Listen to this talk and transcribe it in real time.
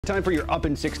Time for your Up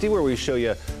in 60, where we show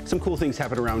you some cool things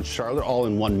happen around Charlotte all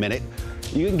in 1 minute.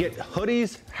 You can get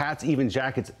hoodies, hats, even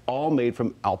jackets, all made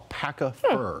from alpaca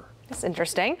fur. That's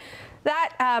interesting.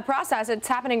 That process, it's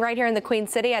happening right here in the Queen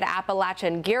City at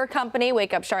Appalachian Gear Company.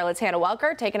 Wake Up Charlotte's Hannah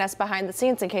Welker taking us behind the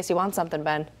scenes in case you want something,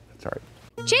 Ben. That's all right.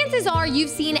 Chances are you've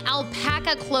seen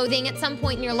alpaca clothing at some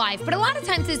point in your life, but a lot of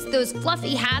times it's those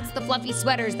fluffy hats, the fluffy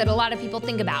sweaters that a lot of people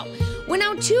think about. Well,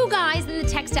 now two guys in the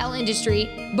textile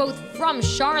industry, both from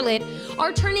Charlotte,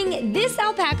 are turning this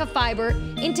alpaca fiber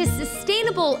into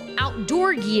sustainable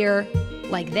outdoor gear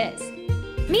like this.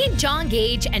 Meet John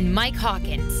Gage and Mike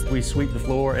Hawkins. We sweep the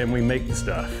floor and we make the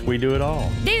stuff. We do it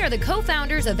all. They are the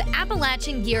co-founders of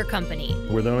Appalachian Gear Company.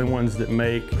 We're the only ones that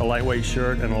make a lightweight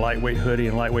shirt and a lightweight hoodie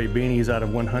and lightweight beanies out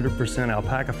of 100%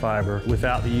 alpaca fiber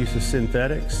without the use of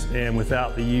synthetics and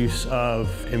without the use of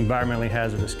environmentally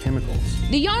hazardous chemicals.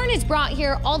 The yarn is brought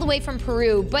here all the way from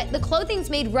Peru, but the clothing's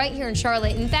made right here in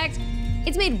Charlotte. In fact,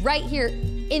 it's made right here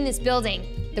in this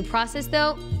building. The process,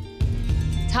 though,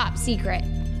 top secret.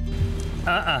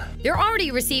 They're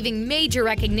already receiving major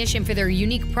recognition for their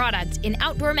unique product in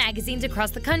outdoor magazines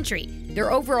across the country.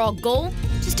 Their overall goal,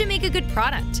 just to make a good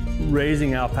product.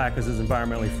 Raising alpacas is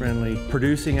environmentally friendly.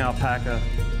 Producing alpaca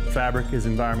fabric is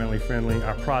environmentally friendly.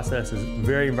 Our process is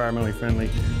very environmentally friendly.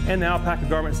 And the alpaca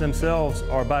garments themselves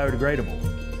are biodegradable.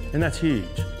 And that's huge.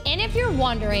 And if you're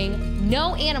wondering,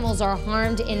 no animals are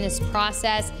harmed in this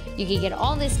process. You can get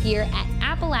all this gear at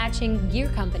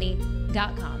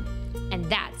AppalachianGearCompany.com. And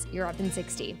that's your Up in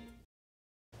 60.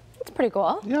 It's pretty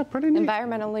cool. Yeah, pretty neat.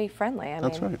 Environmentally friendly. I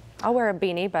That's mean, right. I'll wear a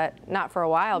beanie, but not for a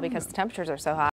while because the temperatures are so hot.